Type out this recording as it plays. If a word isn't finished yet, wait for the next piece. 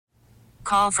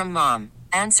Call from mom.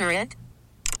 Answer it.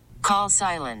 Call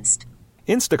silenced.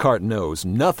 Instacart knows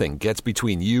nothing gets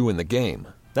between you and the game.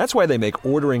 That's why they make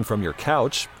ordering from your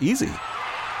couch easy.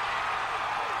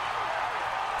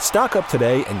 Stock up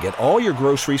today and get all your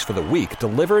groceries for the week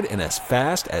delivered in as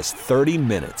fast as 30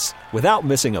 minutes without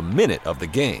missing a minute of the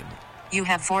game. You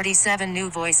have 47 new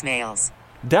voicemails.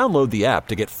 Download the app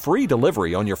to get free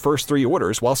delivery on your first 3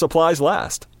 orders while supplies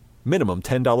last. Minimum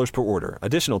 $10 per order.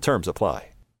 Additional terms apply.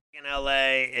 In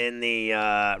L.A., in the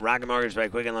Rocket Mortgage by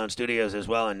Quicken Loan Studios as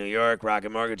well in New York,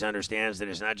 Rocket Mortgage understands that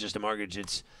it's not just a mortgage,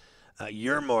 it's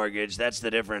your mortgage. That's the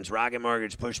difference. Rocket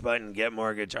Mortgage, push button, get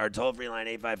mortgage. Our toll-free line,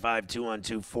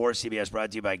 855-212-4CBS,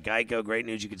 brought to you by Geico. Great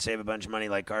news, you could save a bunch of money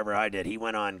like Carver High did. He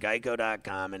went on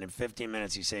Geico.com, and in 15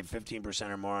 minutes he saved 15%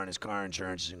 or more on his car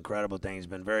insurance. It's an incredible thing. He's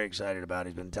been very excited about it.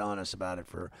 He's been telling us about it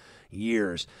for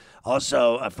years.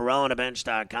 Also,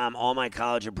 FerrellOnABench.com. All my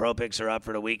college and pro picks are up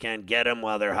for the weekend. Get them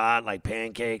while they're hot like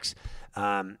pancakes.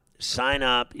 Sign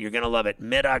up. You're going to love it.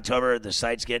 Mid-October, the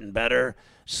site's getting better,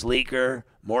 sleeker,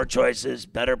 more choices,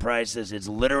 better prices. It's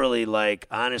literally like,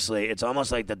 honestly, it's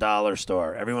almost like the dollar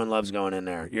store. Everyone loves going in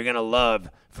there. You're going to love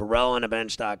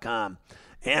FerrellOnABench.com.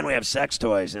 And we have sex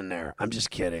toys in there. I'm just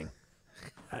kidding.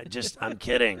 I'm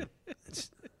kidding.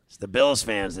 It's the Bills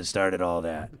fans that started all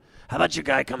that. How about your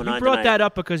guy coming on tonight? You brought that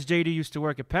up because JD used to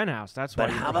work at Penthouse. That's why.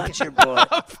 But how about your boy?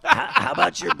 How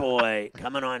about your boy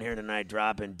coming on here tonight,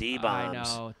 dropping D-bombs?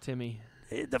 I know, Timmy.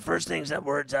 The first things that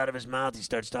words out of his mouth, he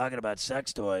starts talking about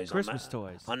sex toys, Christmas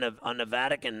toys on the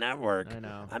Vatican network. I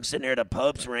know. I'm sitting here, the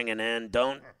Pope's ringing in.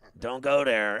 Don't go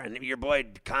there. And your boy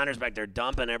Connor's back there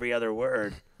dumping every other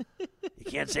word. You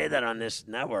can't say that on this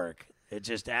network. It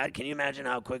just can you imagine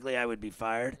how quickly I would be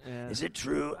fired? Yeah. Is it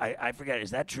true? I forget.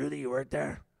 Is that true that you work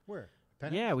there? Where?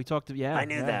 Yeah, we talked. Yeah, I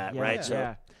knew that, right?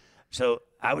 Yeah. So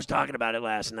I was talking about it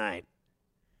last night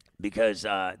because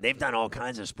they've done all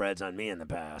kinds of spreads on me in the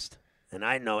past, and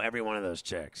I know every one of those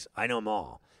chicks. I know them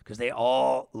all because they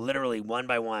all literally one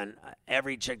by one,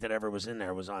 every chick that ever was in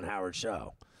there was on Howard's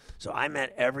show. So I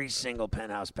met every single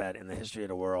Penthouse pet in the history of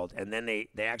the world, and then they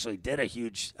actually did a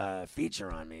huge feature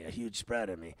on me, a huge spread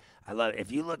of me. I love it.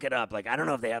 If you look it up, like I don't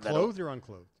know if they have that. Clothed or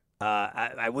unclothed?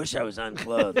 I wish I was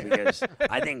unclothed because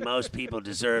I think most people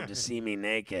deserve to see me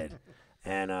naked,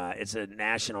 and it's a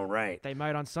national right. They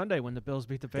might on Sunday when the Bills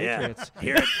beat the Patriots.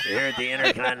 Yeah, here at the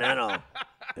Intercontinental.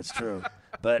 It's true.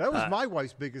 But that was my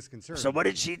wife's biggest concern. So what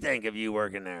did she think of you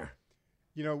working there?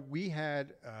 You know, we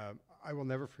had I will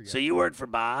never forget. So you worked for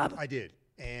Bob? I did,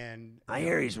 and I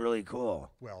hear he's really cool.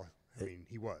 Well, I mean,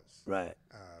 he was. Right.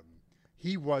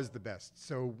 He was the best.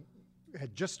 So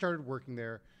had just started working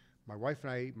there. My wife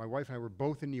and I were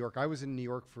both in New York. I was in New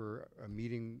York for a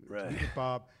meeting to meet with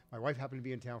Bob. My wife happened to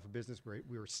be in town for business.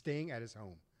 We were staying at his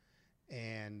home,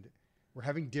 and we're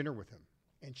having dinner with him.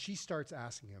 And she starts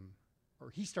asking him, or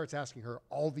he starts asking her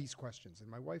all these questions. And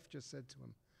my wife just said to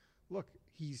him, "Look,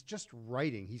 he's just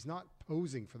writing. He's not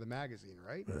posing for the magazine,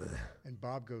 right?" And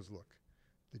Bob goes, "Look,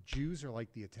 the Jews are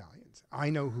like the Italians. I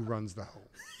know who runs the home.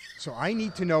 So I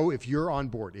need to know if you're on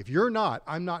board. If you're not,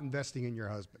 I'm not investing in your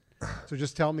husband. So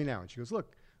just tell me now." And she goes,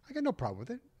 "Look, I got no problem with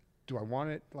it. Do I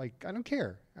want it? Like, I don't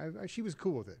care." She was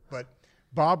cool with it. But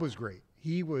Bob was great.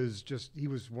 He was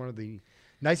one of the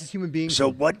nicest human beings.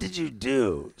 So what did you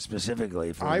do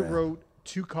specifically for I that? wrote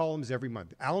 2 columns every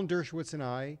month. Alan Dershowitz and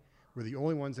I were the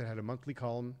only ones that had a monthly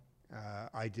column.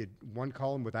 I did 1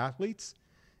 column with athletes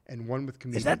and 1 with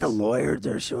comedians. Is that the lawyer,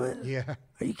 Dershowitz? Yeah.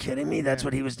 Are you kidding me? That's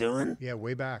what he was doing? Yeah,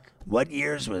 way back. What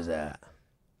years was that?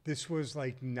 This was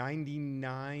like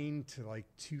 99 to like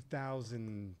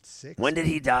 2006. When did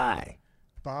he die?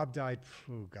 Bob died,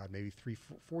 maybe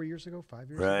 4 years ago,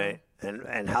 5 years Right. ago.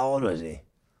 And how old was he?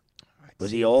 Was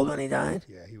he old when he died?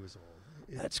 Yeah, he was old.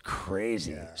 That's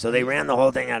crazy. Yeah. So they ran the whole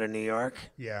thing out of New York?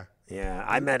 Yeah. Yeah,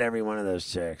 I met every one of those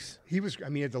chicks. He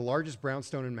had the largest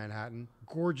brownstone in Manhattan,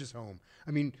 gorgeous home.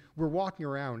 I mean, we're walking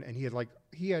around and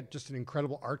he had just an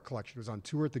incredible art collection. He was on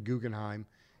tour at the Guggenheim.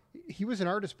 He was an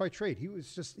artist by trade. He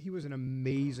was an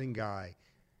amazing guy.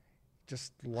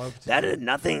 Just loved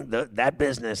that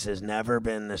business has never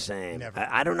been the same. Never.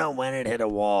 I don't know when it hit a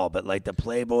wall, but like the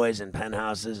Playboys and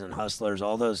Penthouses and Hustlers,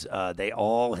 all those, they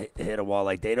all hit a wall.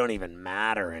 Like they don't even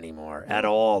matter anymore at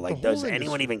all. Like does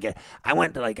anyone even get? I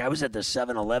was at the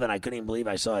 7-Eleven. I couldn't even believe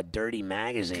I saw a dirty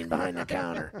magazine behind the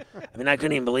counter. I mean, I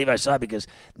couldn't even believe I saw it because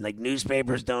like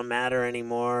newspapers don't matter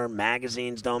anymore.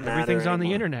 Magazines don't matter. Everything's on the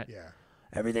anymore. internet. Yeah.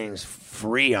 Everything's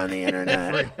free on the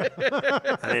internet.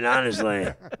 I mean, honestly,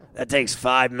 that takes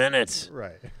 5 minutes.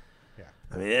 Right. Yeah.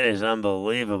 I mean, it is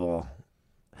unbelievable.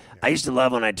 I used to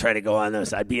love when I'd try to go on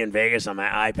those. I'd be in Vegas on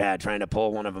my iPad trying to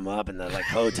pull one of them up, and the like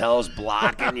hotel's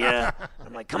blocking you.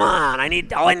 I'm like, come on,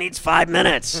 all I need's 5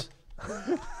 minutes.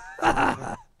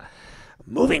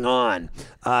 Moving on.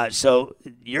 So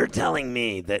you're telling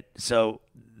me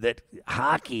that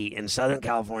hockey in Southern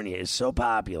California is so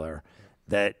popular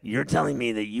that you're telling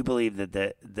me that you believe that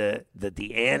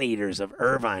the Anteaters of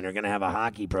Irvine are going to have a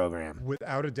hockey program.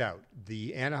 Without a doubt.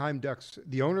 The Anaheim Ducks,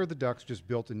 the owner of the Ducks just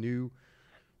built a new.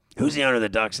 Who's the owner of the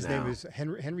Ducks His now? name is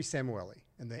Henry Samueli,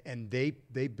 and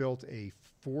they built a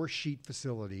 4-sheet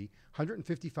facility,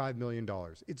 $155 million.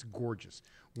 It's gorgeous.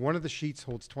 One of the sheets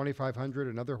holds 2,500.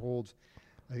 Another holds,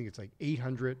 I think it's like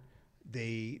 800.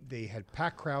 They had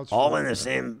packed crowds. All in the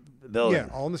same building.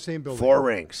 Yeah, all in the same building. 4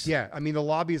 rinks. Yeah, I mean the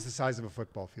lobby is the size of a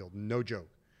football field, no joke.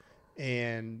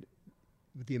 And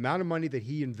with the amount of money that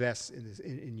he invests in this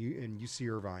in UC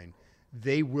Irvine,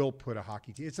 they will put a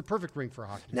hockey team. It's a perfect rink for a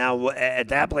hockey team. Now, at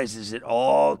that place, is it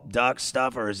all duck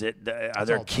stuff, or is it? Are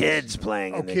there all kids Ducks.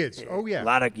 playing? Oh, kids. Oh, yeah. A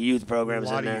lot of youth programs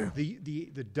A lot in there. of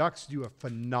the Ducks do a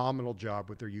phenomenal job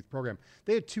with their youth program.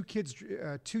 They had two kids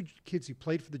who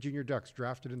played for the Junior Ducks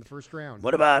drafted in the first round.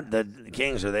 What about the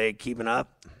Kings? Are they keeping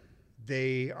up?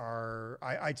 They are.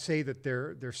 I'd say that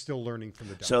they're still learning from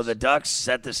the Ducks. So the Ducks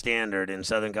set the standard in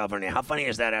Southern California. How funny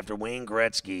is that? After Wayne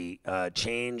Gretzky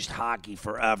changed hockey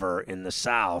forever in the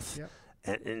South,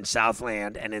 in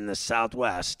Southland, and in the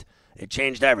Southwest, it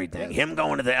changed everything. Yeah. Him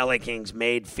going to the LA Kings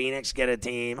made Phoenix get a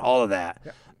team. All of that.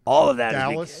 Yeah. All of that,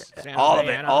 Dallas,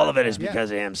 all of it is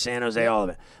because of him. San Jose, all of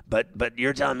it. But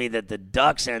you're telling me that the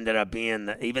Ducks ended up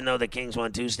being, even though the Kings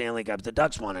won 2 Stanley Cups, the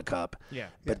Ducks won a cup. Yeah.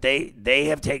 But they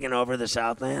have taken over the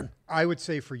Southland. I would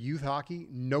say for youth hockey,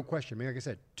 no question. I mean, like I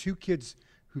said, 2 kids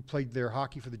who played their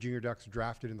hockey for the Junior Ducks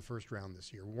drafted in the first round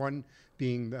this year. One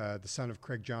being the son of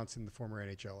Craig Johnson, the former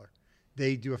NHLer.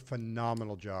 They do a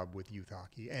phenomenal job with youth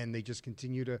hockey, and they just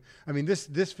continue to. I mean, this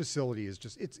facility is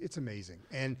just it's amazing.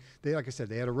 And they, like I said,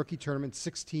 they had a rookie tournament,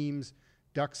 6 teams: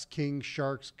 Ducks, Kings,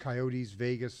 Sharks, Coyotes,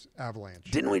 Vegas, Avalanche.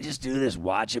 Didn't we just do this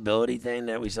watchability thing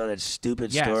that we saw, that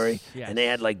stupid Yes, story? yes. And they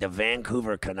had like the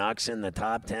Vancouver Canucks in the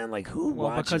top 10. Like, who Well,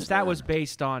 watches because that was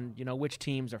based on which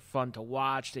teams are fun to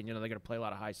watch, and they're going to play a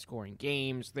lot of high-scoring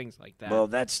games, things like that. Well,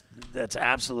 that's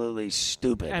absolutely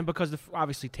stupid. and because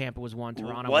obviously Tampa was 1,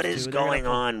 Toronto What was 2. is they're gonna going put-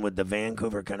 on with the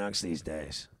Vancouver Canucks these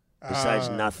days? Besides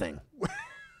nothing.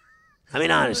 I mean,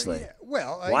 honestly,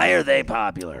 why are they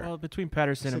popular? Well, between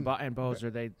Pedersen and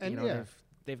Bozer, and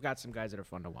they've got some guys that are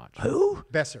fun to watch. Who?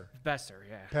 Besser, Besser,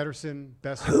 yeah. Pedersen,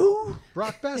 Besser. Who?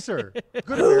 Brock Besser.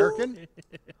 Good American.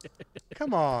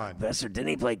 Come on. Besser, didn't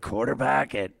he play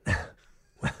quarterback at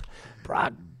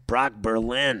Brock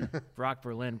Berlin? Brock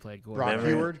Berlin played Brock quarterback. Remember?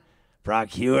 Heward. Brock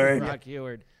Heward? Brock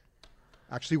Heward.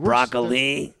 Actually, works.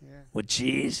 Broccoli with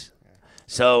cheese.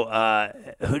 So,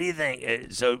 who do you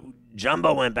think? So,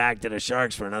 Jumbo went back to the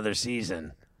Sharks for another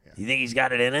season. You think he's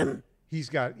got it in him? He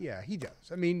does.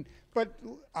 I mean, but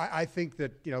I think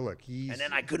that, look, he's. And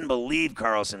then I couldn't believe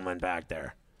Carlson went back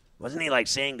there. Wasn't he like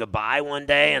saying goodbye one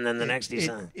day and then the next he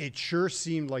signed? It sure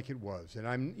seemed like it was. And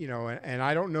and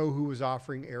I don't know who was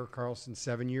offering Erik Karlsson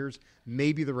 7 years,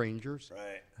 maybe the Rangers.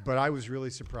 Right. But I was really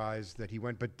surprised that he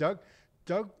went. But Doug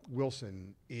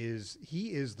Wilson is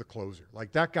the closer.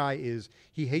 Like, that guy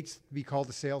he hates to be called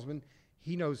a salesman.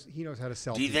 He knows how to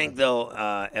sell. Do you people. think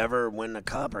they'll ever win the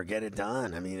cup or get it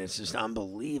done? I mean, it's just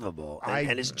unbelievable.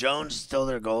 And is Jones still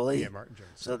their goalie? Yeah, Martin Jones.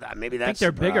 So maybe I that's think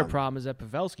their the bigger problem. problem is that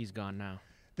Pavelski's gone now.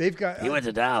 They've got. He went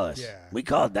to Dallas. Yeah. We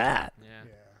called that. Yeah.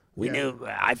 We knew.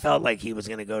 I felt like he was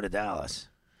going to go to Dallas.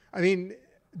 I mean,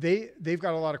 they've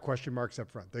got a lot of question marks up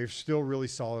front. They're still really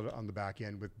solid on the back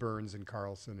end with Burns and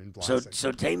Carlson and Vlasic.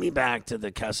 So take me back to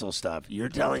the Kessel stuff. You're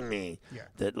telling me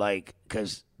that, like,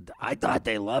 because I thought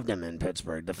they loved him in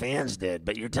Pittsburgh. The fans did,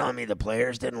 but you're telling me the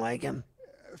players didn't like him?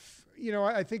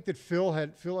 I think that Phil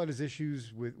had his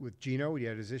issues with Gino. He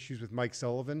had his issues with Mike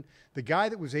Sullivan. The guy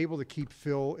that was able to keep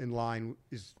Phil in line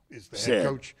is the head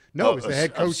coach. No, it's the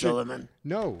head coach. Sullivan?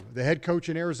 No, the head coach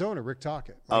in Arizona, Rick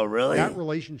Tocchet. Oh, really? That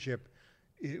relationship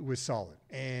was solid,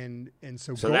 and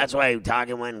so. So that's why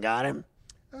Tocchet went and got him?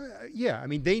 Yeah, I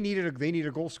mean, they needed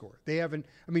a goal scorer. They haven't.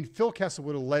 I mean, Phil Kessel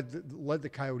would have led the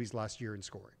Coyotes last year in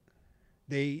scoring.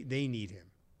 They need him,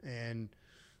 and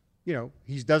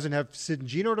he doesn't have Sid and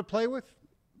Gino to play with,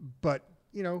 but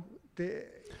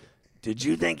Did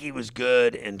you think he was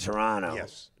good in Toronto?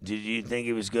 Yes. Did you think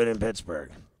he was good in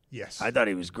Pittsburgh? yes, I thought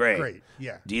he was great. great.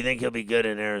 Yeah, Do you think he'll be good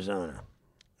in Arizona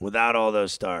without all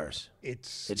those stars?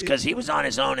 it's Because he was on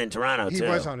his own in Toronto he too.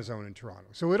 was on his own in Toronto,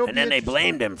 so it'll. And be then they interesting.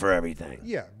 blamed him for everything.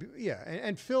 Yeah,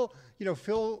 and Phil,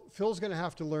 Phil's going to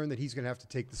have to learn that he's going to have to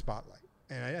take the spotlight,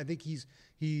 and I think he's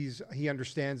he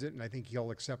understands it, and I think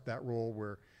he'll accept that role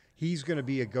where he's going to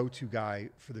be a go-to guy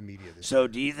for the media. So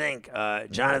do you think,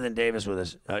 Jonathan Davis with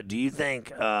us, do you think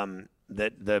that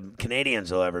the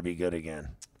Canadians will ever be good again?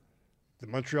 The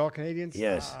Montreal Canadiens?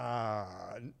 Yes.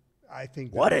 I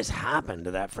think. What has happened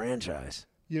to that franchise?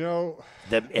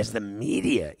 Is the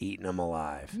media eating them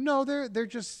alive? No, they're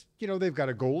just, they've got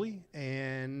a goalie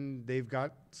and they've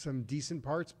got some decent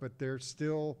parts, but they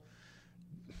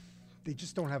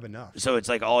just don't have enough. So it's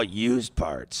like all used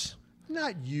parts.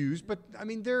 Not used, but I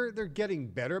mean they're getting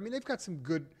better. I mean they've got some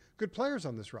good players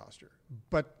on this roster,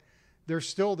 but they're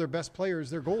still their best player is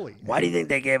their goalie. Why do you think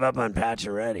they gave up on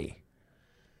Pacioretty?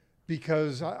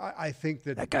 Because I think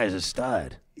that guy's a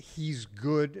stud. He's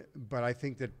good, but I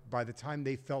think that by the time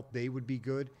they felt they would be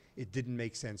good, it didn't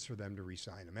make sense for them to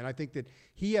re-sign him. And I think that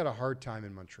he had a hard time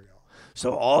in Montreal.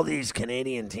 So all these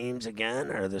Canadian teams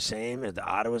again are the same. The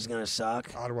Ottawa's going to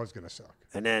suck. Ottawa's going to suck.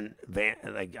 And then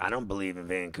I don't believe in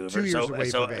Vancouver. 2 years away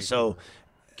from Vancouver. So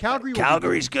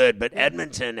Calgary's good, but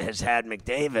Edmonton has had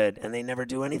McDavid, and they never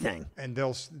do anything. And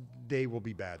they will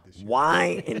be bad this year.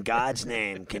 Why, in God's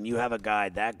name, can you have a guy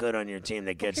that good on your team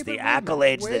that gets the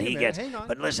accolades that he gets?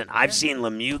 But listen, I've seen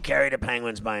Lemieux carry the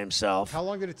Penguins by himself. How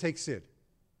long did it take Sid?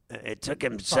 It took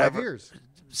him 5 years.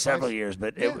 Several years,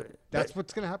 but that's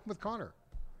what's going to happen with Connor.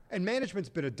 And management's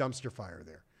been a dumpster fire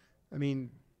there. I mean,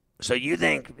 so you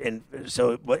think,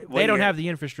 what they don't have the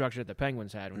infrastructure that the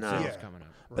Penguins had when Sid was coming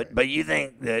up. But you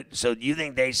think that? So you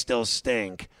think they still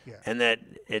stink, yeah. and that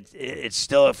it's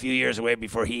still a few years away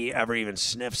before he ever even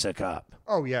sniffs a cup?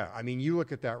 Oh yeah, I mean you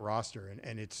look at that roster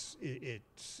and it's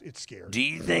scary. Do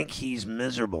you think he's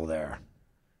miserable there?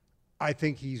 I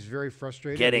think he's very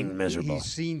frustrated. Getting miserable.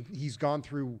 He's gone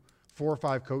through 4 or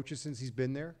 5 coaches since he's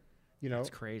been there.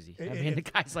 It's crazy. I mean, the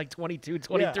guy's like 22,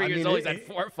 23 years old. He's had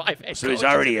 4 or 5 head So he's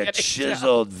already a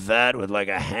chiseled vet with like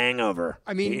a hangover.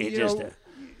 I mean,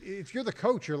 if you're the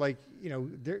coach, you're like,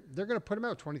 they're going to put him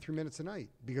out 23 minutes a night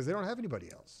because they don't have anybody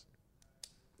else.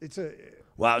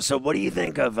 Wow. So what do you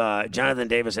think of Jonathan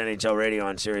Davis, NHL Radio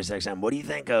on Sirius XM? What do you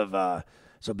think of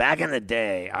so back in the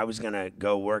day, I was going to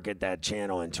go work at that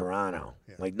channel in Toronto.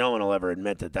 Yeah. Like no one will ever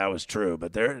admit that was true,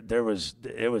 but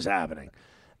it was happening.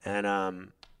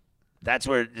 And that's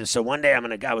where. So one day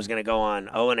I was gonna go on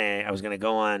O&A. I was gonna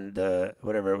go on the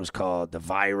whatever it was called, the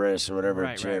Virus or whatever.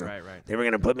 Right. They were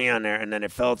gonna put me on there, and then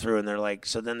it fell through. And they're like,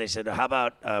 so then they said, how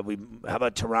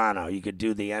about Toronto? You could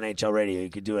do the NHL Radio. You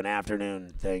could do an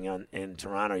afternoon thing in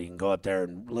Toronto. You can go up there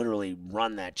and literally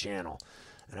run that channel.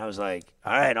 And I was like,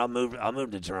 all right, I'll move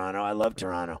to Toronto. I love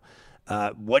Toronto.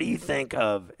 What do you think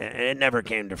of? And it never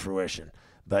came to fruition.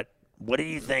 But what do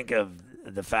you think of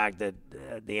the fact that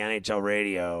the NHL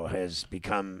Radio has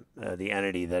become the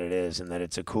entity that it is, and that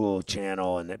it's a cool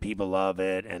channel, and that people love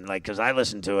it, and because I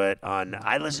listened to it.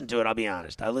 I'll be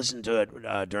honest, I listened to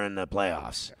it during the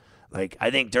playoffs. Like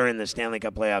I think during the Stanley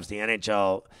Cup playoffs, the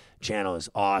NHL channel is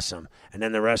awesome, and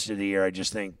then the rest of the year, I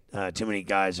just think too many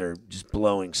guys are just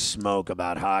blowing smoke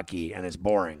about hockey, and it's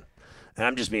boring. And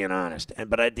I'm just being honest.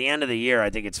 But at the end of the year, I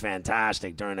think it's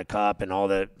fantastic during the Cup and all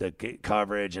the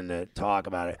coverage and the talk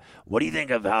about it. What do you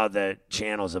think of how the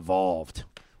channel's evolved?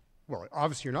 Well,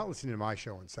 obviously you're not listening to my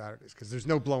show on Saturdays because there's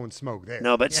no blowing smoke there.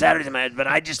 No, but Saturdays, but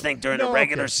I just think during the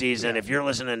regular season, if you're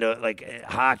listening to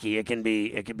hockey, it can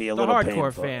be a little hardcore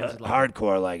painful. Fans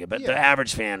hardcore like it, but the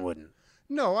average fan wouldn't.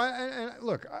 No,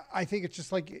 look, I think it's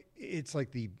just like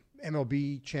the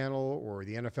MLB channel or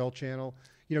the NFL channel.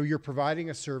 You're providing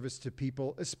a service to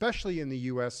people, especially in the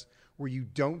U.S., where you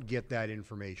don't get that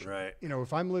information. Right.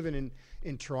 If I'm living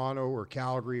in Toronto or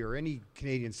Calgary or any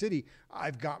Canadian city,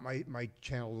 I've got my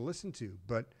channel to listen to.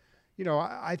 But,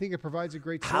 I think it provides a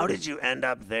great service. How did you end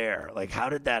up there? Like, how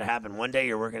did that happen? One day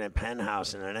you're working at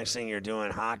Penthouse, and the next thing you're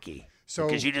doing hockey.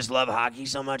 Because you just love hockey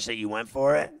so much that you went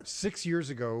for it? 6 years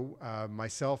ago,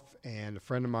 myself and a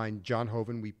friend of mine, John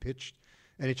Hoven, we pitched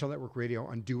NHL Network Radio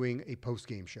on doing a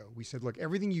post-game show. We said, look,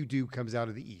 everything you do comes out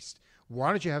of the East. Why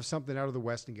don't you have something out of the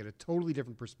West and get a totally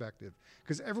different perspective?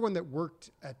 Because everyone that works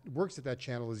at that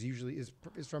channel is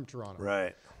from Toronto.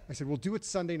 Right. I said, we'll do it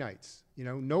Sunday nights.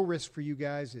 No risk for you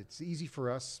guys. It's easy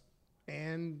for us.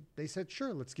 And they said,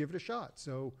 sure, let's give it a shot.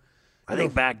 So I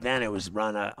think back then it was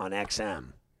run on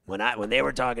XM. When they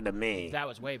were talking to me, that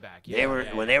was way back. They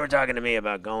were talking to me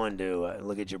about going to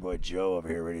look at your boy Joe over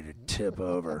here, ready to tip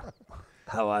over.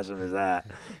 How awesome is that?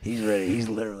 He's ready. He's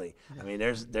literally. I mean,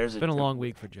 there's. It's been a long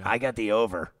week for Joe. I got the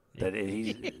over that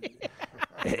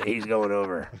he's going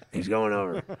over. He's going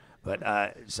over.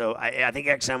 But so I think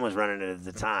XM was running it at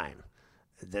the time.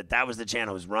 That was the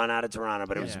channel. It was run out of Toronto,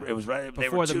 but it was right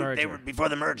before the merger. They were before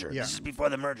the merger. Yeah. This is before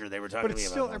the merger. They were talking to me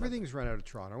about. But still, everything's run out of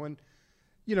Toronto, and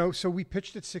So we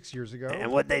pitched it 6 years ago.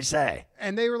 And what'd they say?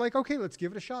 And they were like, okay, let's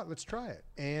give it a shot. Let's try it.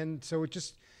 And so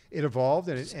it evolved.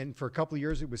 And for a couple of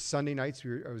years, it was Sunday nights.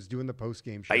 I was doing the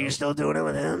post-game show. Are you still doing it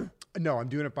with him? No, I'm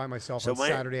doing it by myself on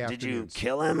Saturday afternoons. Did you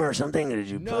kill him or something? Did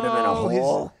you put him in a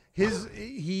hole?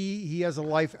 He has a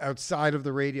life outside of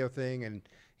the radio thing, and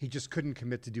he just couldn't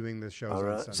commit to doing the shows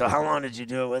on Sunday. So how long did you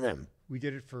do it with him? We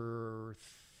did it for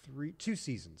 2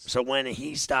 seasons. So when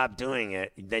he stopped doing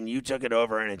it, then you took it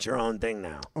over, and it's your own thing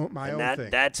now. My own thing.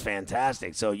 That's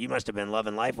fantastic. So you must have been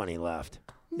loving life when he left,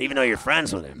 even though you're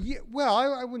friends with him. Yeah, well,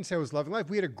 I wouldn't say I was loving life.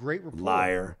 We had a great rapport.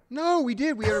 Liar. No, we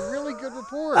did. We had a really good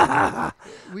rapport.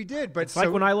 we did. But It's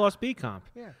like when I lost B-Comp.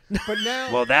 Yeah. But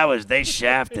now. Well, they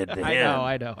shafted him.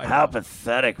 I know. How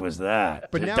pathetic was that?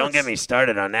 But now don't get me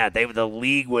started on that. The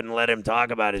league wouldn't let him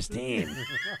talk about his team.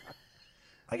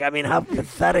 Like, I mean, how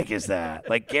pathetic is that?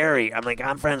 Like, Gary,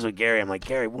 I'm friends with Gary. I'm like,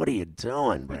 Gary, what are you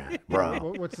doing,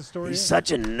 bro? What's the story? He's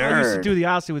such a nerd. I used to do the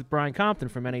Odyssey with Brian Compton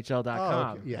from NHL.com.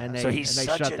 Oh, okay. Yeah. And So he's they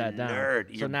such shut a that down.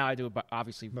 nerd. So now I do it,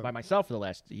 obviously, by myself for the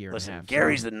last year Listen, and a half.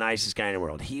 Gary's the nicest guy in the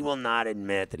world. He will not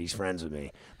admit that he's friends with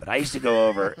me. But I used to go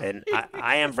over, and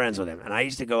I am friends with him. And I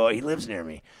used to go, he lives near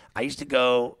me. I used to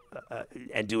go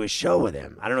and do a show with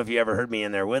him. I don't know if you ever heard me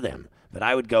in there with him. But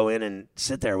I would go in and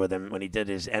sit there with him when he did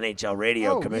his NHL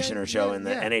radio commissioner show in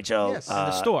the NHL in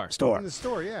the store. In the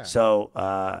store, yeah. So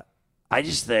I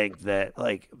just think that,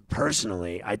 like,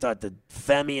 personally, I thought the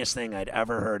femmiest thing I'd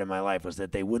ever heard in my life was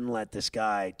that they wouldn't let this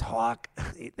guy talk.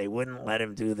 They wouldn't let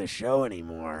him do the show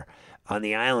anymore on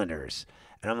the Islanders.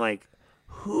 And I'm like,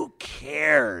 who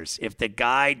cares if the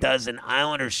guy does an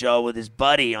Islander show with his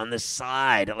buddy on the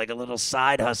side, like a little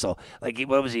side hustle? Like,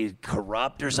 what was he,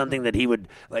 corrupt or something, that he would,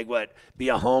 be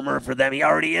a homer for them? He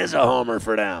already is a homer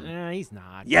for them. He's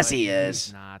not. Yes, he is.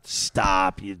 He's not.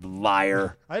 Stop, you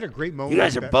liar. I had a great moment. You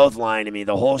guys are both lying to me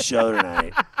the whole show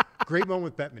tonight. Great moment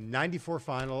with Bettman. 94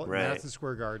 final, Right. Madison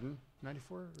Square Garden.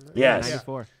 94? Yes.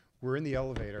 94. We're in the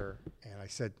elevator, and I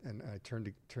said, and I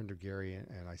turned to Gary,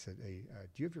 and I said, "Hey,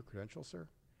 do you have your credentials, sir?"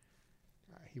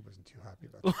 He wasn't too happy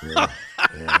about that.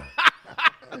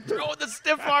 Throwing the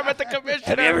stiff arm at the commissioner.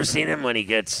 Have you ever seen him when he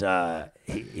gets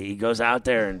he goes out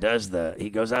there and does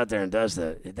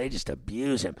they just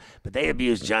abuse him, but they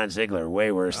abuse John Ziegler way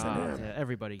worse than him. Yeah,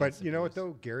 everybody. But gets you know what, abused.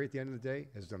 though? Gary, at the end of the day,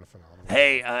 has done a phenomenal job.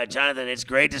 Hey, Jonathan, it's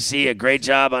great to see you. Great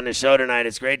job on the show tonight.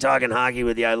 It's great talking hockey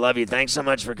with you. I love you. Thanks so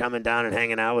much for coming down and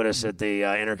hanging out with us at the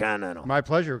Intercontinental. My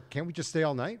pleasure. Can't we just stay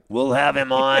all night? We'll have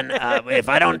him on. If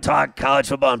I don't talk college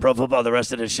football and pro football the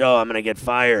rest of the show, I'm going to get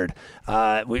fired.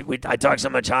 I talk so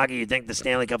much hockey, you'd think the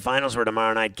Stanley Cup Finals were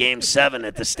tomorrow night, Game 7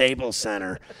 at the Staples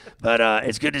Center. But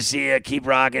it's good to see you. Keep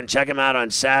rocking. Check him out on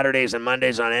Saturdays and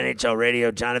Mondays on NHL Radio.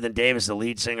 Jonathan Davis, the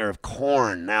lead singer of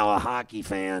Korn, now a hockey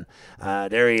fan.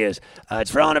 There he is.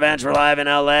 It's Ferrell and Events. We're live in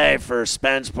L.A. for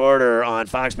Spence Porter on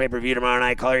Fox Pay-Per-View tomorrow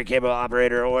night. Call your cable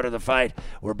operator, order the fight.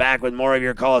 We're back with more of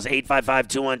your calls,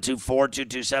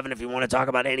 855-212-4227 if you want to talk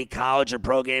about any college or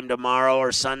pro game tomorrow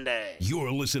or Sunday.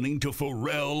 You're listening to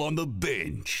Ferrell on the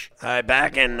Bench. All right,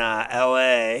 back in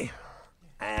L.A.,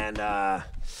 and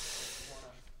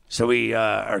so we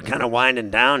are kind of winding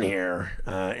down here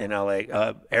in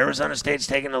L.A. Arizona State's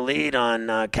taking the lead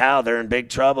on Cal. They're in big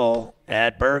trouble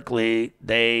at Berkeley.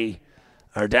 They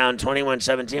are down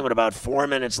 21-17 with about 4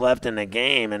 minutes left in the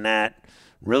game, and that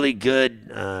really good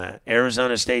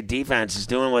Arizona State defense is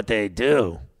doing what they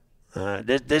do.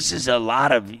 This is a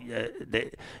lot of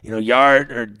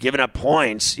yard or giving up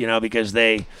points, because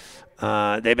they've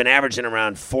been averaging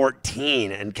around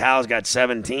 14, and Cal's got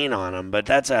 17 on them. But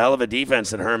that's a hell of a defense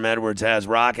that Herm Edwards has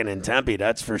rocking in Tempe,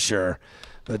 that's for sure.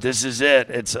 But this is it.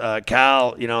 It's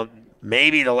Cal,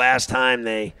 maybe the last time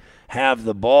they have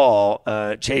the ball.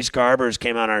 Chase Garbers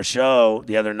came on our show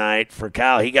the other night for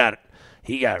Cal. He got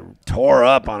tore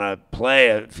up on a play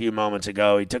a few moments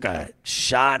ago. He took a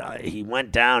shot. He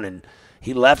went down, and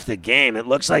he left the game. It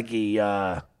looks like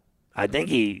it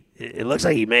looks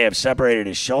like he may have separated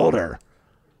his shoulder.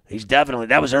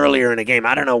 That was earlier in the game.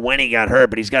 I don't know when he got hurt,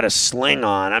 but he's got a sling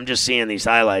on. I'm just seeing these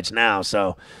highlights now.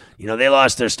 So, they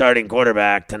lost their starting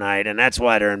quarterback tonight, and that's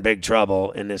why they're in big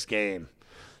trouble in this game.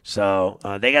 So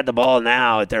they got the ball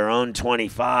now at their own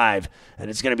 25, and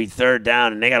it's going to be third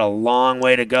down, and they got a long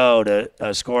way to go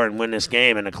to score and win this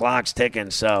game, and the clock's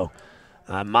ticking. So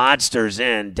Modster's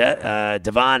in.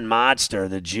 Devon Modster,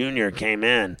 the junior, came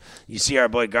in. You see our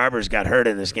boy Garbers got hurt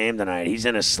in this game tonight. He's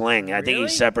in a sling. I think he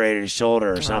separated his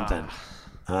shoulder or something.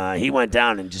 He went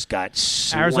down and just got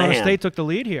slammed. Arizona State took the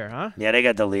lead here, huh? Yeah, they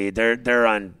got the lead. They're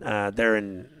in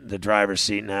the driver's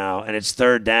seat now, and it's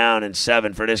 3rd down and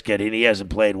 7 for this kid. He hasn't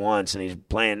played once, and he's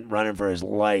running for his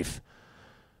life.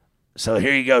 So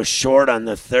here you go, short on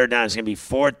the third down. It's going to be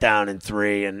 4th down and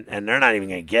 3, and they're not even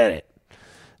going to get it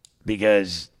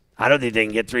because I don't think they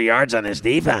can get 3 yards on this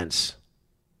defense.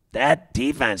 That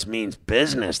defense means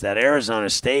business. That Arizona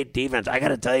State defense, I got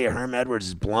to tell you, Herm Edwards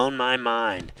has blown my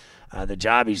mind, the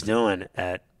job he's doing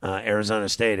at Arizona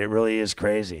State. It really is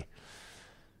crazy.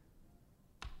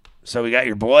 So we got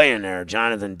your boy in there,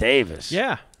 Jonathan Davis.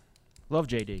 Yeah. Love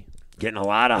JD. Getting a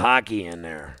lot of hockey in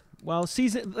there. Well,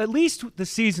 at least the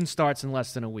season starts in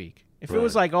less than a week. If it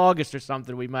was Right. like August or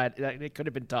something, it could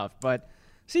have been tough. But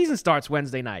season starts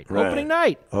Wednesday night. Right. Opening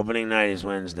night. Opening night is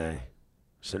Wednesday.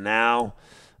 So now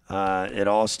it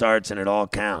all starts and it all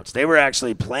counts. They were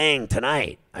actually playing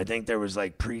tonight. I think there was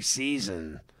like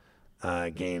preseason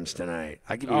games tonight.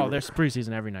 There's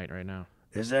preseason every night right now.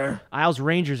 Is there? Isles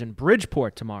Rangers in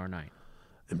Bridgeport tomorrow night.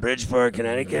 In Bridgeport,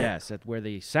 Connecticut? Yes, that's where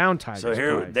the Sound Tigers So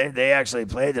here play. they actually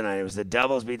played tonight. It was the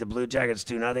Devils beat the Blue Jackets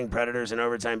 2-0. Predators in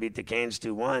overtime beat the Canes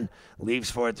 2-1.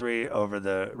 Leafs 4-3 over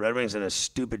the Red Wings in a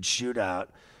stupid shootout.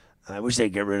 I wish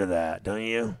they'd get rid of that, don't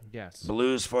you? Yes.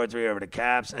 Blues 4-3 over the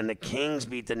Caps. And the Kings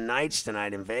beat the Knights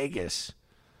tonight in Vegas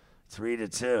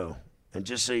 3-2. And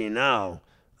just so you know,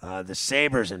 the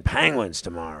Sabres and Penguins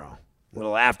tomorrow.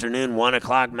 Little afternoon 1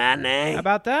 o'clock matinee. How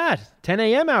about that? 10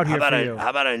 a.m. out here for you. How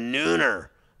about a nooner?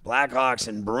 Blackhawks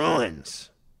and Bruins.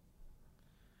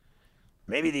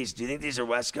 Maybe these. Do you think these are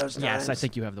West Coast times? Yes, I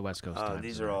think you have the West Coast time.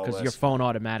 These are all because your West- phone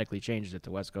automatically changes it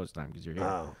to West Coast time because you're here.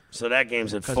 Oh, so that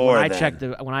game's at 'Cause 4. when I then. checked,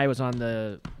 when I was on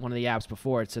one of the apps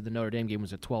before, it said the Notre Dame game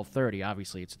was at 12:30.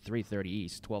 Obviously, it's at 3:30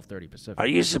 East, 12:30 Pacific. Are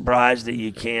you surprised that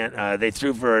you can't? They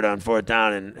threw for it on 4th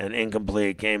down and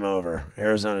incomplete. Game over.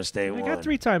 Arizona State They won. got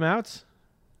 3 timeouts,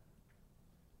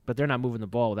 but they're not moving the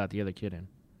ball without the other kid in.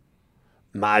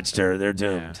 Modster, they're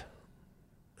doomed.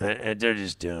 And they're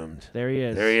just doomed. There he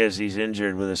is. There he is. He's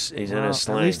injured with he's in a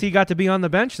sling. At least he got to be on the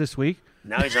bench this week.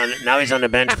 Now he's on the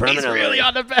bench permanently. He's really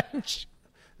on the bench.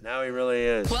 Now he really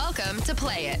is. Welcome to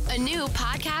Play It, a new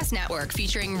podcast network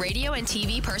featuring radio and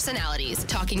TV personalities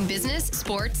talking business,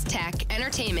 sports, tech,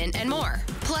 entertainment, and more.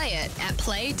 Play it at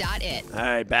play.it. All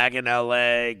right, back in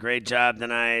L.A. Great job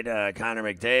tonight. Connor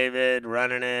McDavid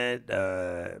running it.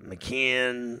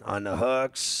 McKeon on the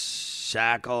hooks.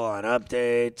 Shackle on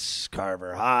updates.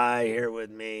 Carver High here with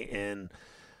me in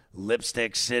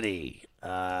Lipstick City.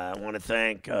 I want to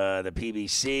thank the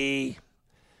PBC,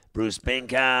 Bruce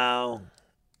Binkow,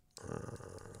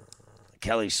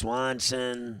 Kelly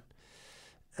Swanson,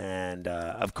 and,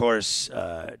 of course,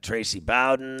 Tracy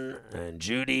Bowden and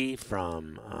Judy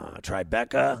from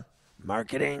Tribeca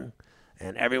Marketing,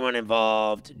 and everyone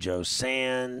involved, Joe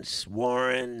Sands,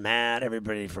 Warren, Matt,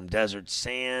 everybody from Desert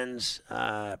Sands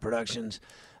Productions.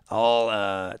 All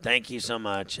thank you so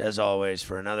much, as always,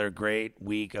 for another great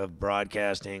week of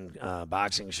broadcasting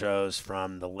boxing shows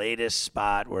from the latest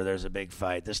spot where there's a big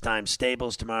fight. This time,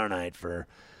 Staples tomorrow night for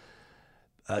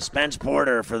Spence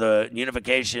Porter for the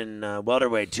unification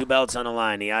welterweight. 2 belts on the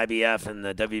line, the IBF and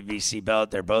the WBC belt.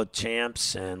 They're both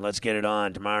champs, and let's get it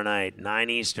on tomorrow night, 9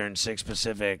 Eastern, 6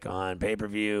 Pacific on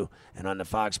pay-per-view and on the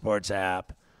Fox Sports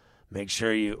app. Make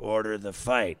sure you order the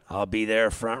fight. I'll be there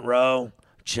front row,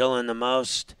 chilling the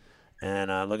most,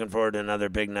 and looking forward to another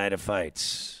big night of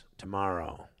fights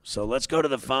tomorrow. So let's go to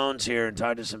the phones here and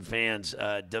talk to some fans.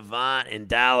 Devon in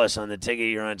Dallas on the ticket.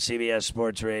 You're on CBS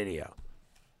Sports Radio.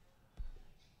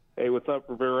 Hey, what's up,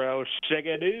 Rivero?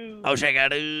 Shagadoo. Oh,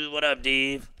 Shagadoo. What up,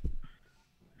 Dave?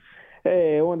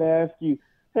 Hey, I wanted to ask you,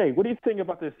 what do you think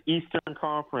about this Eastern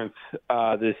Conference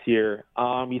this year?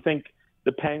 You think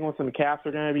the Penguins and the Caps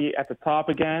are going to be at the top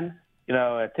again? You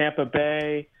know, at Tampa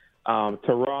Bay,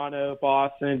 Toronto,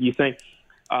 Boston. Do you think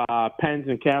Pens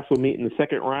and Caps will meet in the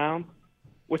second round?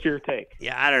 What's your take?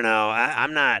 Yeah, I don't know.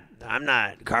 I'm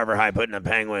not Carver High putting the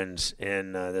Penguins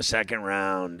in the second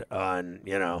round on,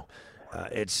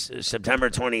 it's September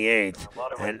 28th,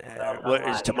 and what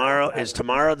is tomorrow? Is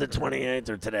tomorrow the 28th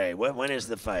or today? When is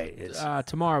the fight?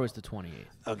 Tomorrow is the 28th.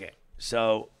 Okay,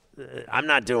 so I'm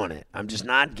not doing it. I'm just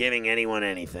not giving anyone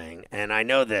anything, and I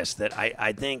know this that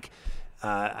I think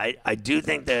I do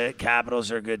think the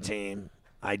Capitals are a good team.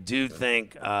 I do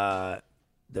think that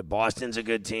Boston's a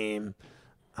good team.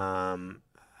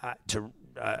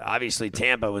 Obviously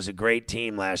Tampa was a great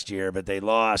team last year, but they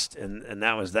lost, and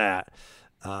that was that.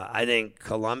 I think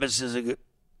Columbus is a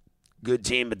good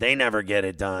team, but they never get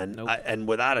it done. Nope. And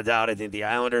without a doubt, I think the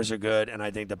Islanders are good, and I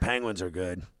think the Penguins are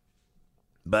good.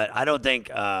 But I don't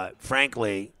think,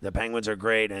 frankly, the Penguins are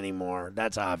great anymore.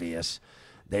 That's obvious.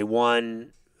 They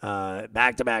won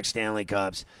back-to-back Stanley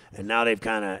Cups, and now they've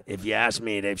kind of, if you ask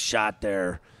me, they've shot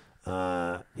their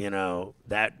That's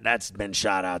been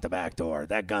shot out the back door.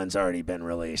 That gun's already been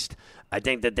released. I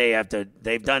think that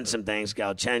they've done some things.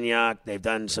 Galchenyuk, they've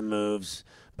done some moves,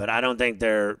 but I don't think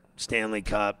their Stanley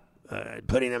Cup,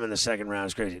 putting them in the second round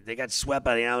is crazy. They got swept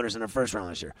by the Islanders in the first round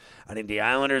last year. I think the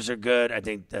Islanders are good. I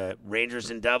think the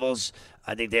Rangers and Devils,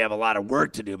 I think they have a lot of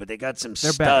work to do, but they got some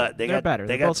studs. They're better.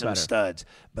 They They're got both some better. studs.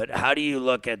 But how do you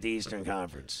look at the Eastern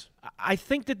Conference? I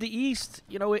think that the East,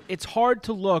 it's hard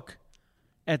to look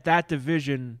at that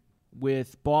division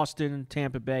with Boston,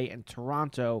 Tampa Bay, and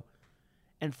Toronto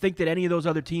and think that any of those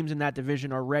other teams in that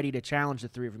division are ready to challenge the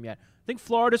three of them yet. I think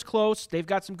Florida's close. They've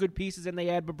got some good pieces, and they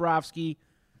add Bobrovsky.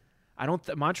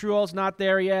 Montreal's not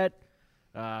there yet.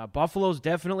 Buffalo's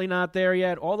definitely not there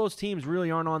yet. All those teams really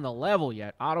aren't on the level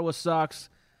yet. Ottawa sucks.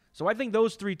 So I think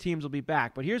those three teams will be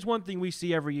back. But here's one thing we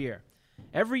see every year.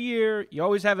 Every year, you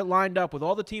always have it lined up with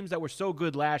all the teams that were so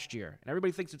good last year. And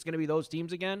everybody thinks it's going to be those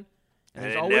teams again. And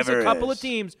there's always a couple of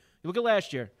teams. You look at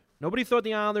last year. Nobody thought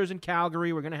the Islanders and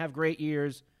Calgary were going to have great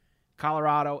years.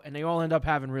 Colorado. And they all end up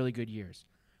having really good years.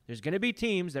 There's going to be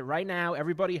teams that right now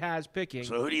everybody has picking.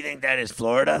 So who do you think that is,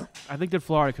 Florida? I think that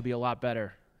Florida could be a lot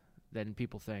better than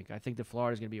people think. I think that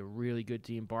Florida's going to be a really good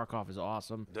team. Barkov is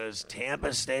awesome. Does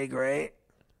Tampa stay great?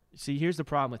 See, here's the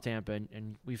problem with Tampa,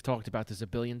 and we've talked about this a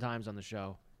billion times on the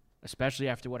show, especially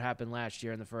after what happened last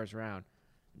year in the first round.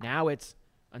 Now it's,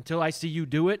 until I see you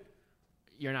do it,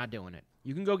 you're not doing it.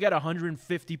 You can go get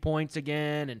 150 points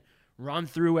again and run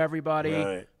through everybody,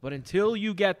 right. But until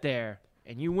you get there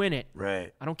and you win it,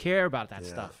 right. I don't care about that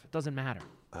stuff. It doesn't matter.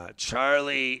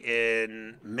 Charlie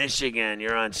in Michigan,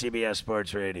 you're on CBS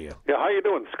Sports Radio. Yeah, how you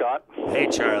doing, Scott? Hey,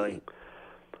 Charlie.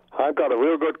 I've got a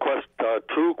real good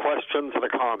two questions and a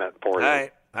comment for you.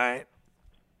 All right.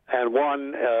 And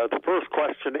one, the first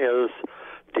question is,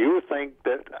 do you think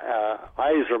that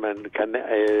Yzerman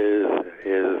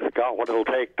is got what it'll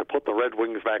take to put the Red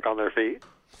Wings back on their feet?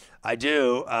 I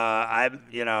do.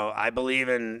 I believe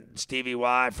in Stevie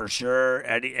Y for sure.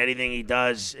 Anything he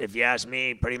does, if you ask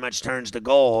me, pretty much turns to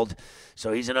gold.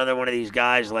 So he's another one of these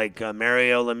guys like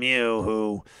Mario Lemieux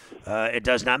who it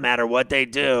does not matter what they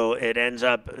do. It ends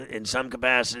up in some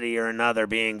capacity or another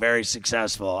being very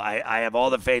successful. I have all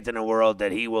the faith in the world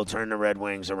that he will turn the Red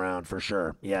Wings around for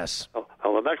sure. Yes. Well,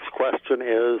 the next question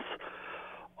is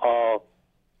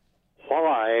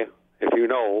why, if you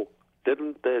know,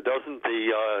 doesn't the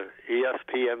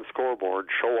ESPN scoreboard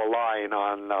show a line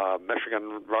on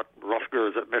Michigan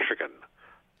Rutgers at Michigan?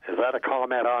 Is that a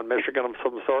comment on Michigan of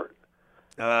some sort?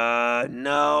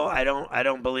 No, I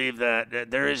don't believe that.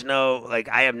 There is no,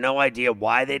 I have no idea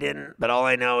why they didn't, but all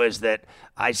I know is that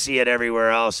I see it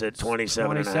everywhere else at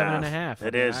 27 and a half.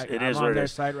 It is what it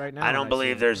is. Site right now I don't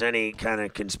believe there's any kind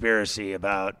of conspiracy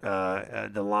about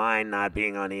the line not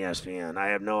being on ESPN. I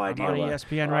have no idea. I'm on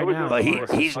ESPN right now. But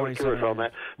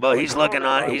he's looking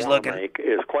on. He's looking.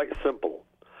 Is quite simple.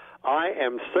 I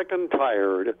am sick and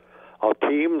tired of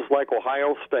teams like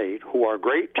Ohio State, who are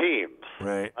great teams.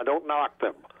 Right. I don't knock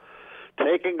them.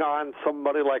 Taking on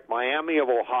somebody like Miami of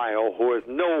Ohio, who is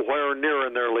nowhere near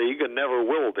in their league and never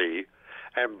will be,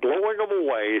 and blowing them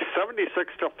away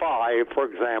 76-5, for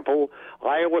example.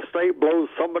 Iowa State blows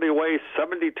somebody away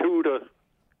 72-20,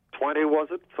 was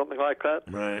it? Something like that.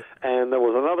 Right. And there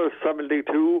was another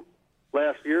 72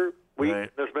 last year.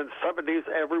 Right. There's been 70s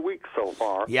every week so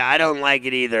far. Yeah, I don't like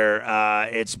it either.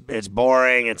 It's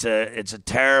boring. It's a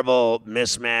terrible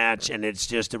mismatch, and it's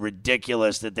just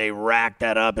ridiculous that they racked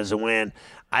that up as a win.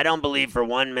 I don't believe for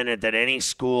 1 minute that any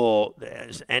school,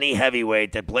 any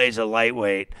heavyweight that plays a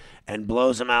lightweight and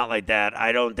blows them out like that,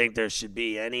 I don't think there should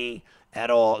be any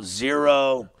at all.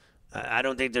 Zero. I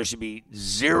don't think there should be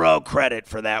zero credit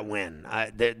for that win.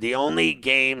 The only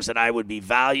games that I would be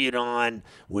valued on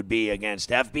would be against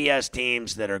FBS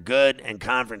teams that are good and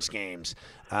conference games.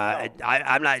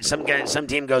 I'm not. Some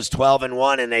team goes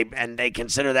 12-1 and they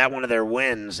consider that one of their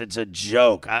wins. It's a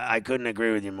joke. I couldn't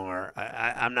agree with you more.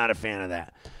 I'm not a fan of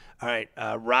that. All right,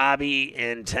 Robbie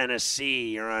in Tennessee.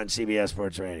 You're on CBS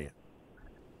Sports Radio.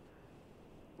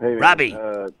 Hey, Robbie.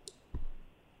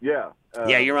 Yeah,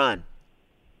 you're on.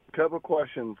 Couple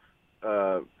questions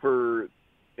for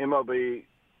MLB.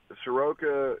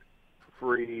 Soroka,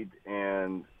 Fried,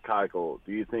 and Keuchel.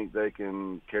 Do you think they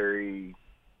can carry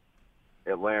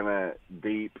Atlanta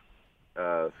deep?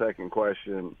 Second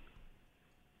question.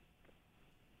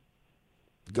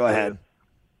 Go ahead.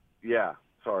 Yeah,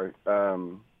 sorry. A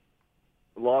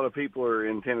lot of people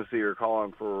in Tennessee are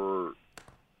calling for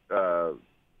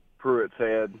Pruitt's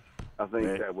head. I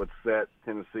think that would set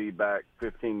Tennessee back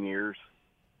 15 years.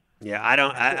 Yeah, I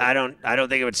don't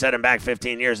think it would set them back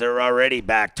 15 years. They're already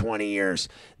back 20 years.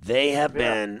 They have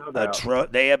been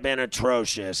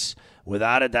atrocious,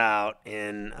 without a doubt,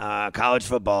 in college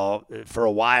football for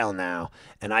a while now.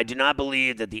 And I do not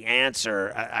believe that the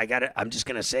answer. I'm just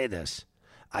going to say this.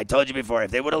 I told you before,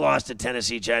 if they would have lost to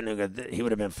Tennessee Chattanooga, he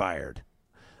would have been fired.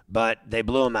 But they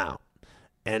blew him out.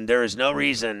 And there is no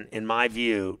reason, in my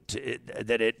view,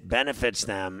 that it benefits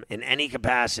them in any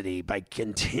capacity by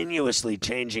continuously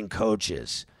changing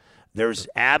coaches. There's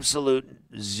absolute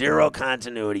zero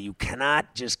continuity. You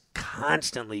cannot just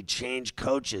constantly change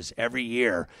coaches every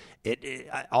year.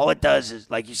 All it does is,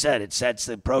 like you said, it sets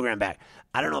the program back.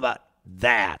 I don't know about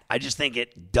that. I just think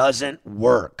it doesn't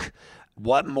work.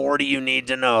 What more do you need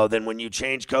to know than when you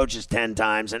change coaches 10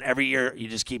 times and every year you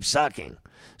just keep sucking?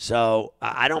 So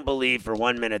I don't believe for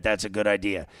 1 minute that's a good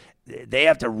idea. They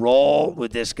have to roll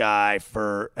with this guy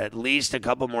for at least a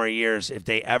couple more years if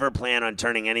they ever plan on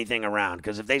turning anything around.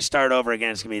 Because if they start over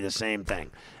again, it's going to be the same thing.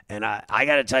 And I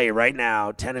got to tell you right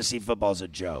now, Tennessee football is a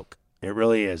joke. It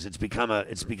really is. It's become a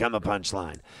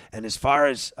punchline. And as far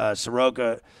as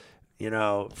Soroka,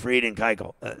 Fried and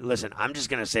Keuchel, listen, I'm just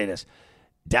going to say this.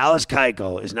 Dallas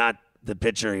Keuchel is not the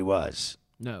pitcher he was.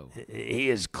 No. He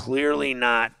is clearly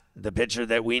not the pitcher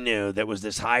that we knew that was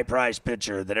this high-priced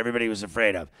pitcher that everybody was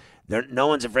afraid of. No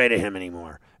one's afraid of him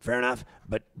anymore. Fair enough.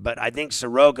 But I think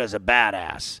Soroka's a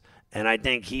badass, and I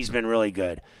think he's been really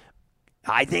good.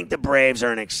 I think the Braves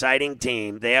are an exciting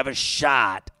team. They have a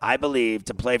shot, I believe,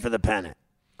 to play for the pennant.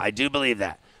 I do believe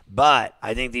that. But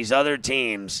I think these other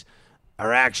teams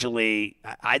are actually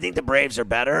 – I think the Braves are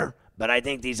better, but I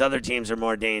think these other teams are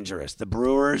more dangerous. The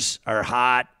Brewers are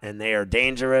hot, and they are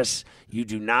dangerous. You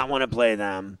do not want to play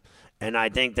them. And I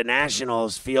think the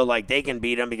Nationals feel like they can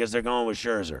beat them because they're going with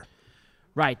Scherzer.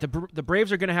 Right. The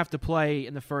Braves are going to have to play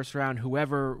in the first round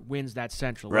whoever wins that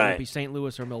Central, whether it be St.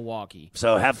 Louis or Milwaukee.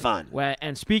 So have fun.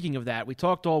 And speaking of that, we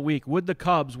talked all week. Would the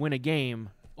Cubs win a game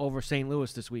over St.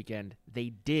 Louis this weekend? They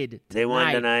did tonight. They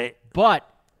won tonight. But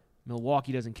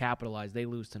Milwaukee doesn't capitalize. They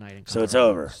lose tonight in Colorado. So it's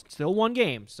over. Still one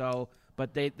game.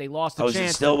 But they lost the chance.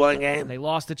 Is it still one game? They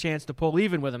lost the chance to pull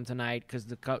even with them tonight because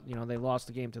they lost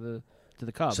the game to the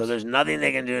Cubs. So there's nothing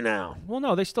they can do now. Well,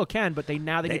 no, they still can, but they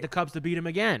need the Cubs to beat them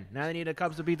again. Now they need the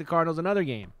Cubs to beat the Cardinals another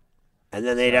game. And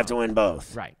then they'd have to win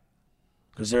both. Right.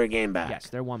 Because they're a game back. Yes,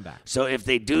 they're one back. So if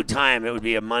they do time, it would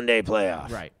be a Monday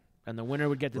playoff. Right. And the winner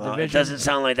would get the division. It doesn't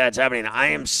sound like that's happening. I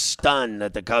am stunned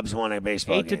that the Cubs won a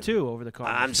baseball game. 8-2 over the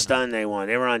Cardinals. I'm stunned they won.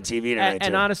 They were on TV tonight,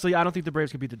 and honestly, I don't think the Braves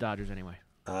could beat the Dodgers anyway.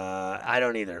 I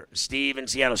don't either. Steve in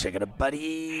Seattle, shake it up,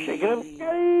 buddy. Shake it up,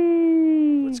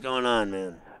 buddy. What's going on,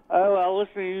 man? Well,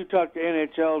 listening to you talk to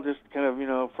NHL just kind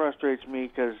of, frustrates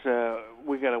me because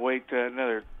we got to wait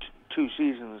another 2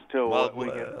 seasons till we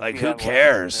get. Who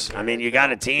cares? I mean, you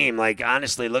got a team. Like,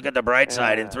 honestly, look at the bright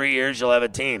side. In 3 years, you'll have a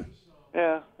team.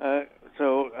 Yeah.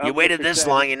 So you waited this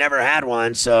long. You never had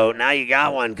one, so now you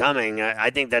got one coming. I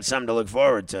think that's something to look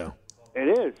forward to.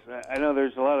 It is. I know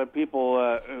there's a lot of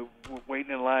people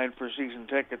waiting in line for season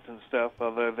tickets and stuff,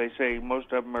 although they say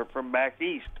most of them are from back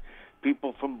east.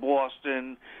 People from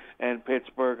Boston and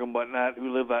Pittsburgh and whatnot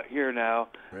who live out here now,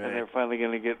 and they're finally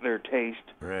going to get their taste.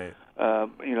 Right. A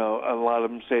lot of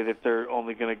them say that they're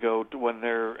only going to go to when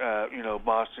their,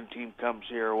 Boston team comes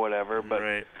here or whatever.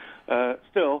 But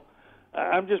still,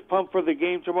 I'm just pumped for the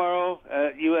game tomorrow.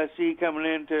 USC coming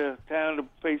into town to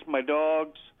face my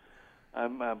Dogs.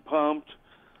 I'm pumped.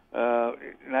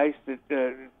 Nice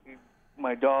that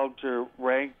my Dogs are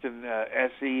ranked and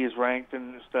SE is ranked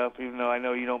and stuff, even though I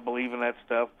know you don't believe in that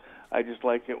stuff. I just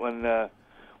like it when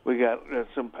we got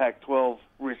some Pac-12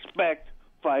 respect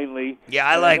finally. Yeah,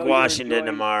 I like Washington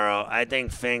tomorrow. I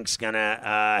think Fink's going to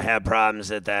have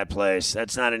problems at that place.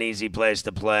 That's not an easy place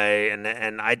to play.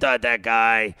 And I thought that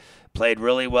guy played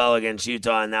really well against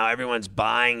Utah, and now everyone's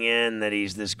buying in that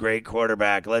he's this great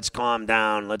quarterback. Let's calm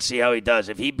down. Let's see how he does.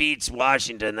 If he beats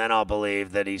Washington, then I'll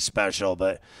believe that he's special.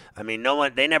 But, I mean,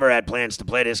 they never had plans to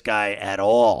play this guy at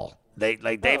all.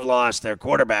 They've lost their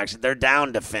quarterbacks. They're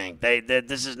down to Fink.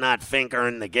 This is not Fink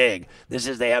earned the gig. This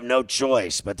is they have no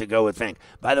choice but to go with Fink.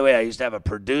 By the way, I used to have a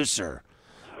producer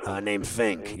named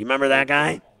Fink. You remember that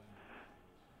guy?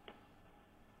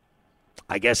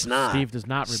 I guess not. Steve does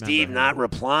not remember. Steve not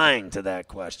replying to that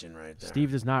question right there.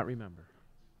 Steve does not remember.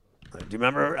 Do you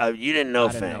remember? You didn't know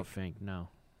Fink. I didn't know Fink, no.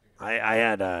 I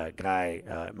had a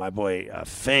guy, my boy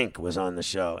Fink was on the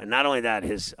show. And not only that,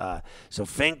 so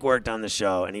Fink worked on the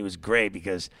show, and he was great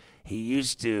because he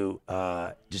used to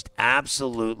just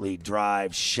absolutely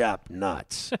drive Shep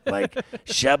nuts. Like,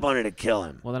 Shep wanted to kill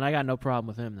him. Well, then I got no problem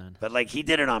with him then. But, he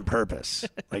did it on purpose.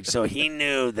 So he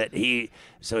knew he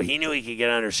could get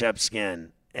under Shep's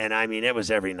skin And I mean, it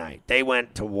was every night. They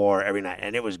went to war every night,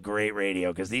 and it was great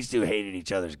radio because these two hated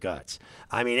each other's guts.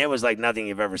 I mean, it was like nothing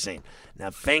you've ever seen.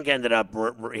 Now, Fink ended up,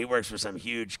 he works for some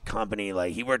huge company.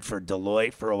 Like, he worked for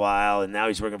Deloitte for a while, and now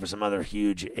he's working for some other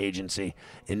huge agency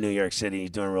in New York City.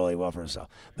 He's doing really well for himself.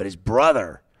 But his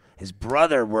brother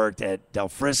worked at Del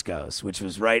Frisco's, which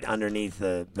was right underneath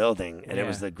the building, and it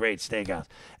was the great steakhouse.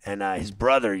 And his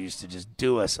brother used to just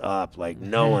do us up like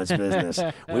no one's business.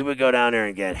 We would go down there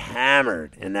and get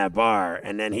hammered in that bar,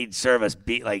 and then he'd serve us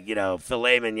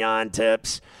filet mignon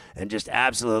tips, and just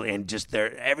absolutely, and just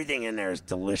everything in there is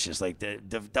delicious. Like the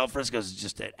Del Frisco's is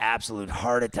just an absolute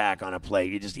heart attack on a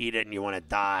plate. You just eat it and you want to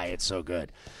die. It's so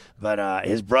good. But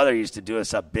his brother used to do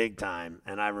us up big time,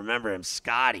 and I remember him,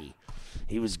 Scotty.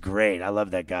 He was great. I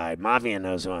love that guy. Mafia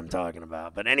knows who I'm talking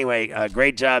about. But anyway,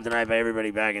 great job tonight by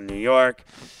everybody back in New York.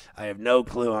 I have no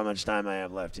clue how much time I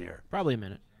have left here. Probably a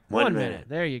minute. 1 minute.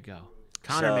 There you go.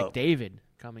 Connor McDavid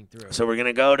coming through. So we're going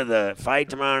to go to the fight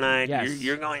tomorrow night. Yes.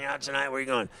 You're going out tonight. Where are you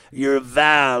going? You're a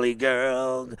Valley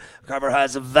girl. Carver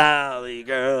High's a Valley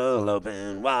girl.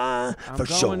 Open wide. For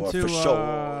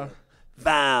sure.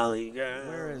 Valley girl.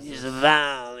 Where is She's a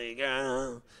Valley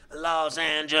girl. Los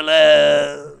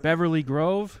Angeles. Beverly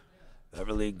Grove.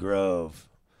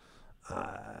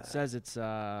 Says it's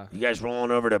You guys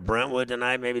rolling over to Brentwood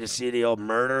tonight, maybe to see the old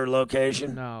murder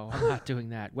location? No, I'm not doing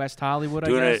that. West Hollywood,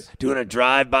 I guess. Doing a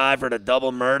drive-by for the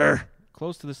double murder?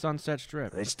 Close to the Sunset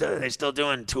Strip. They still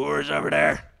doing tours over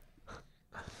there?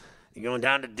 You going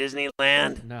down to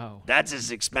Disneyland? No. That's as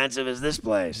expensive as this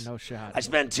place. No shot. I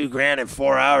spent $2,000 in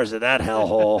 4 hours at that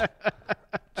hellhole.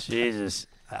 Jesus.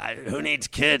 Who needs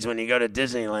kids when you go to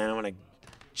Disneyland? I want to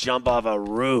jump off a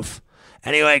roof.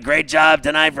 Anyway, great job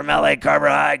tonight from L.A. Carver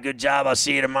High. Good job. I'll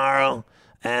see you tomorrow.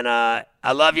 And I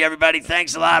love you, everybody.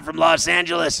 Thanks a lot from Los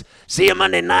Angeles. See you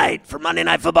Monday night for Monday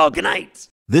Night Football. Good night.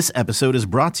 This episode is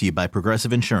brought to you by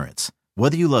Progressive Insurance.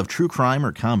 Whether you love true crime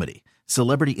or comedy,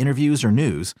 celebrity interviews or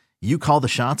news, you call the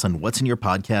shots on what's in your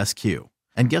podcast queue.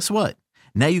 And guess what?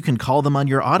 Now you can call them on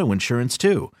your auto insurance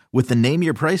too with the Name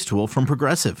Your Price tool from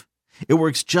Progressive. It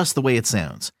works just the way it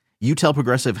sounds. You tell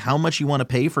Progressive how much you want to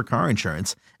pay for car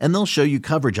insurance, and they'll show you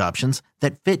coverage options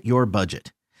that fit your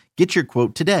budget. Get your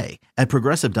quote today at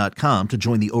Progressive.com to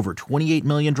join the over 28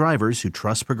 million drivers who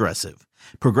trust Progressive.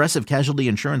 Progressive Casualty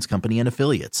Insurance Company and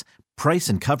Affiliates. Price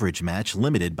and coverage match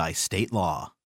limited by state law.